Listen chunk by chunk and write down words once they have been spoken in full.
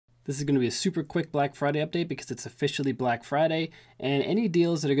This is going to be a super quick Black Friday update because it's officially Black Friday, and any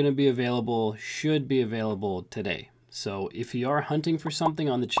deals that are going to be available should be available today. So if you are hunting for something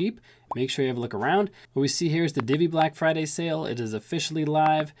on the cheap, make sure you have a look around. What we see here is the Divi Black Friday sale. It is officially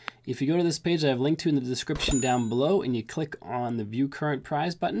live. If you go to this page I have linked to in the description down below and you click on the View Current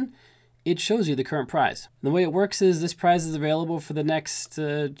Price button, it shows you the current prize. And the way it works is this prize is available for the next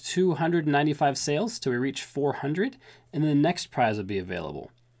 295 sales till we reach 400, and then the next prize will be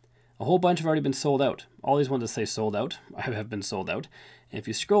available. A whole bunch have already been sold out. All these ones that say sold out have been sold out. And if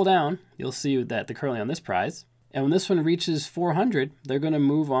you scroll down, you'll see that they're currently on this prize. And when this one reaches 400, they're going to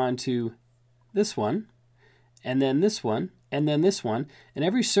move on to this one, and then this one, and then this one, and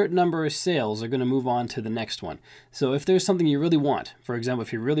every certain number of sales are going to move on to the next one. So if there's something you really want, for example,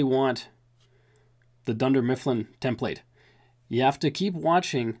 if you really want the Dunder Mifflin template, you have to keep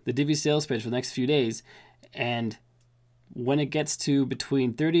watching the Divi sales page for the next few days, and when it gets to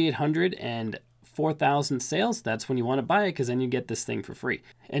between 3,800 and 4,000 sales, that's when you want to buy it, because then you get this thing for free.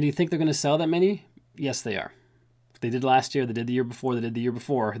 And do you think they're going to sell that many? Yes, they are. They did last year, they did the year before, they did the year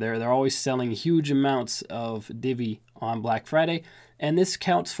before. They're always selling huge amounts of Divi on Black Friday. And this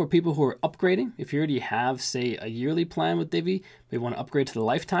counts for people who are upgrading. If you already have, say, a yearly plan with Divi, but you want to upgrade to the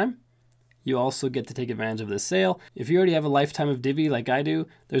lifetime, you also get to take advantage of this sale. If you already have a lifetime of Divi like I do,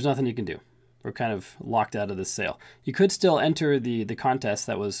 there's nothing you can do. We're kind of locked out of this sale. You could still enter the contest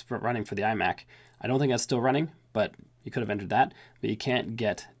that was running for the iMac. I don't think that's still running, but you could have entered that, but you can't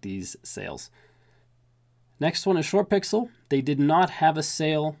get these sales. Next one is ShortPixel. They did not have a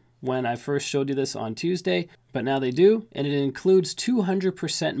sale when I first showed you this on Tuesday, but now they do, and it includes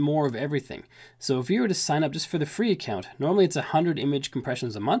 200% more of everything. So if you were to sign up just for the free account, normally it's 100 image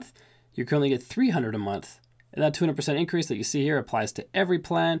compressions a month. You currently get 300 a month, and that 200% increase that you see here applies to every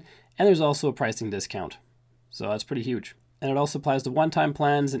plan, and there's also a pricing discount. So that's pretty huge. And it also applies to one-time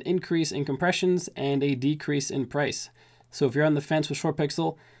plans, an increase in compressions, and a decrease in price. So if you're on the fence with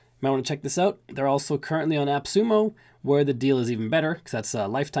ShortPixel, you might want to check this out. They're also currently on AppSumo, where the deal is even better, because that's a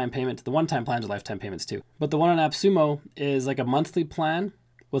lifetime payment. The one-time plans are lifetime payments too. But the one on AppSumo is like a monthly plan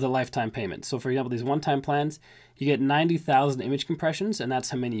with a lifetime payment. So for example, these one-time plans, you get 90,000 image compressions, and that's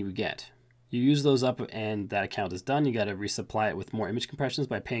how many you get. You use those up and that account is done. You got to resupply it with more image compressions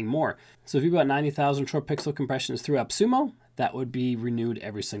by paying more. So if you got 90,000 ShortPixel compressions through AppSumo, that would be renewed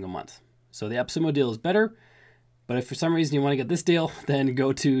every single month. So the AppSumo deal is better. But if for some reason you want to get this deal, then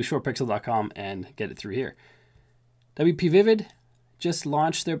go to shortpixel.com and get it through here. WP Vivid just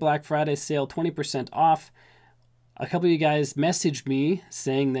launched their Black Friday sale, 20% off. A couple of you guys messaged me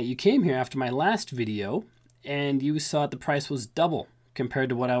saying that you came here after my last video and you saw the price was double compared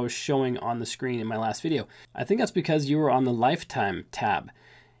to what I was showing on the screen in my last video. I think that's because you were on the Lifetime tab.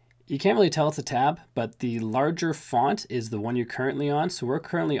 You can't really tell it's a tab, but the larger font is the one you're currently on. So we're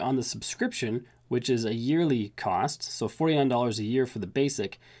currently on the subscription, which is a yearly cost, so $49 a year for the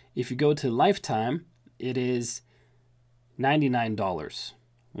basic. If you go to Lifetime, it is $99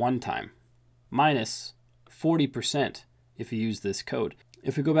 one time, minus 40% if you use this code.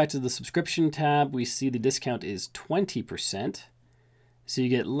 If we go back to the subscription tab, we see the discount is 20%. So you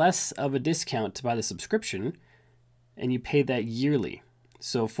get less of a discount to buy the subscription, and you pay that yearly.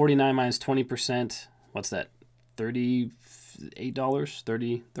 So 49 minus 20%, what's that? $38,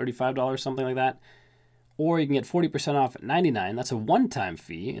 $35, something like that. Or you can get 40% off at $99. That's a one-time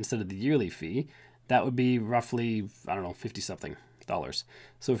fee instead of the yearly fee. That would be roughly, I don't know, 50-something dollars.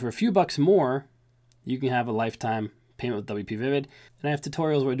 So for a few bucks more, you can have a lifetime payment with WP Vivid. And I have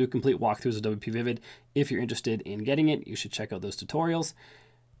tutorials where I do complete walkthroughs of WP Vivid. If you're interested in getting it, you should check out those tutorials.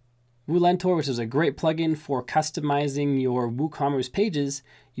 Wolentor, which is a great plugin for customizing your WooCommerce pages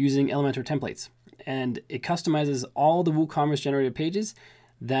using Elementor templates. And it customizes all the WooCommerce generated pages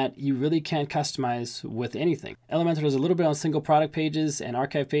that you really can't customize with anything. Elementor does a little bit on single product pages and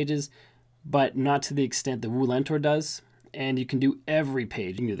archive pages, but not to the extent that Wolentor does. And you can do every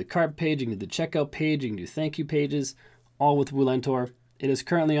page. You can do the cart page, you can do the checkout page, you can do thank you pages, all with Wolentor. It is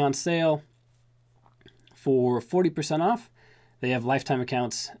currently on sale for 40% off. They have lifetime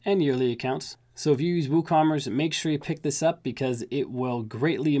accounts and yearly accounts. So if you use WooCommerce, make sure you pick this up because it will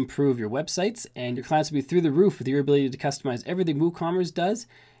greatly improve your websites and your clients will be through the roof with your ability to customize everything WooCommerce does.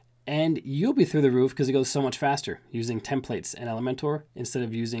 And you'll be through the roof because it goes so much faster using templates and Elementor instead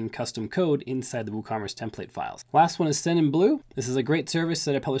of using custom code inside the WooCommerce template files. Last one is Sendinblue. This is a great service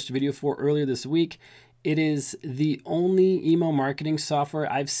that I published a video for earlier this week. It is the only email marketing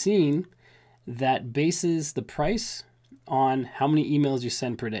software I've seen that bases the price on how many emails you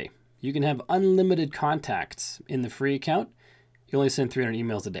send per day. You can have unlimited contacts in the free account. You only send 300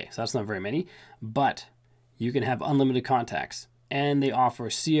 emails a day, so that's not very many, but you can have unlimited contacts. and they offer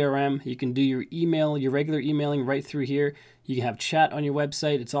CRM. You can do your email, your regular emailing right through here. You can have chat on your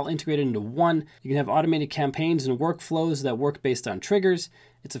website. It's all integrated into one. You can have automated campaigns and workflows that work based on triggers.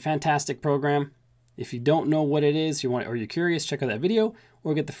 It's a fantastic program. If you don't know what it is, or you're curious, check out that video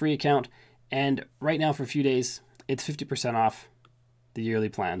or get the free account. And right now for a few days, it's 50% off the yearly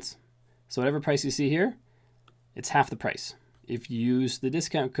plans. So whatever price you see here, it's half the price if you use the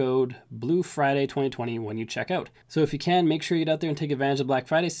discount code BLUEFRIDAY2020 when you check out. So if you can, make sure you get out there and take advantage of Black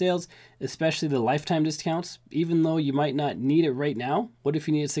Friday sales, especially the lifetime discounts. Even though you might not need it right now, what if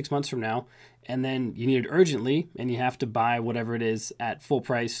you need it 6 months from now and then you need it urgently and you have to buy whatever it is at full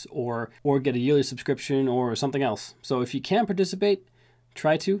price or get a yearly subscription or something else. So if you can participate,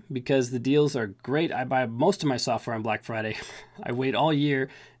 try to, because the deals are great. I buy most of my software on Black Friday. I wait all year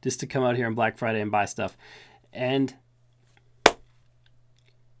just to come out here on Black Friday and buy stuff. And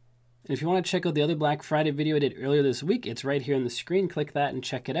if you want to check out the other Black Friday video I did earlier this week, it's right here on the screen. Click that and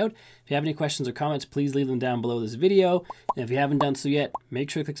check it out. If you have any questions or comments, please leave them down below this video. And if you haven't done so yet, make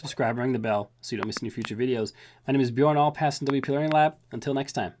sure to click subscribe and ring the bell so you don't miss any future videos. My name is Bjorn Allpass in WP Learning Lab. Until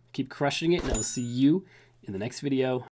next time, keep crushing it, and I'll see you in the next video.